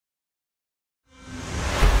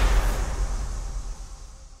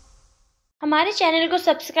हमारे चैनल को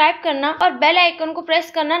सब्सक्राइब करना और बेल आइकन को प्रेस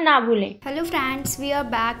करना ना भूलें। Hello friends, we are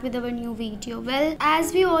back with our new video. Well,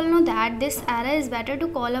 as we all know that this era is better to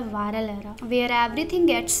call a viral era, where everything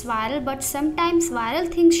gets viral, but sometimes viral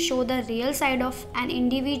things show the real side of an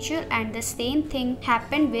individual, and the same thing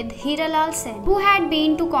happened with Hiralal Saini, who had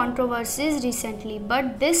been to controversies recently,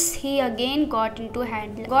 but this he again got into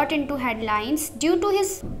headlines due to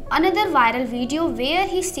his another viral video where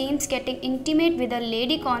he seems getting intimate with a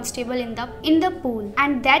lady constable in the pool,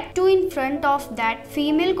 and that too in front of that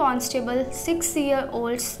female constable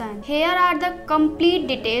 6-year-old son. Here are the complete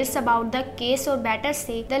details about the case, or better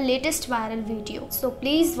say the latest viral video. So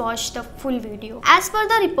please watch the full video. As per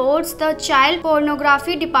the reports, the child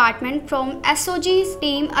pornography department from SOG's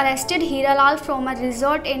team arrested Hiralal from a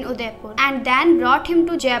resort in Udaipur and then brought him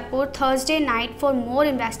to Jaipur Thursday night for more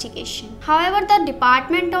investigation. However, the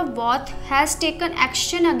department of both has taken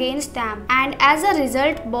action against them, and as a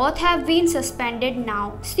result both have been suspended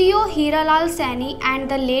now. CEO Hiralal Saini and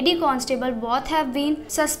the lady constable both have been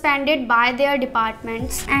suspended by their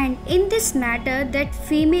departments, and in this matter that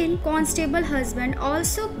female constable husband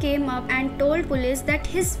also came up and told police that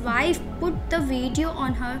his wife put the video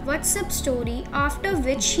on her WhatsApp story, after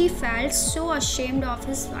which he felt so ashamed of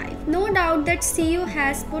his wife. No doubt that CEO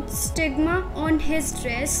has put stigma on his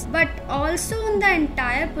dress, but also on the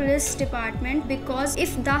entire police department, because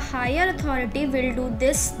if the higher authority will do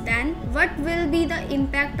this, then what will be the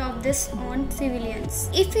impact of this on civilians?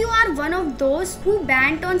 If you are one of those who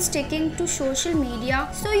bent on sticking to social media,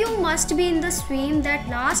 so you must be in the stream that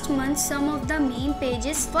last month some of the meme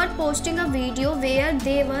pages were posting a video where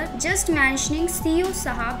they were just mentioning CEO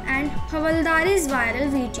Sahab and Havaldari's viral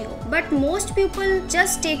video, but most people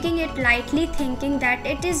just taking it lightly, thinking that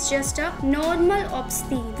it is just a normal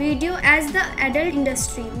obscene video as the adult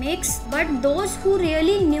industry makes, but those who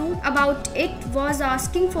really knew about it was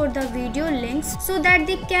asking for the video links so that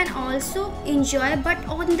they can also enjoy. But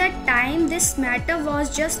on that time this matter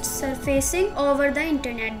was just surfacing over the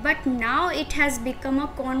internet, but now it has become a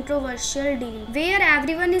controversial deal where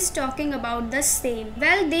everyone is talking about the same.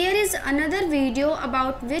 Well, there is another video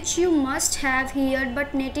about which you must have heard,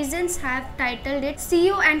 but netizens have titled it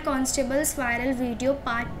CEO and Constable's viral video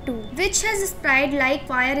part 2, which has spread like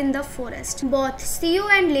fire in the forest. Both CEO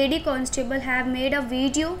and lady constable have made a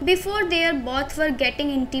video before they both were getting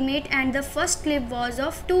intimate, and the first clip was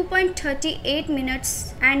of 2.38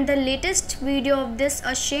 minutes and the latest video of this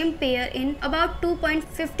ashamed pair in about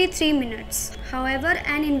 2.53 minutes. However,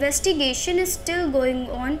 an investigation is still going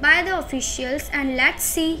on by the officials, and let's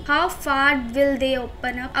see how far will they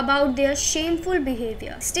open up about their shameful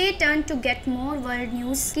behavior. Stay tuned to get more world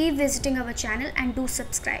news. Keep visiting our channel and do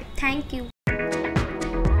subscribe. Thank you.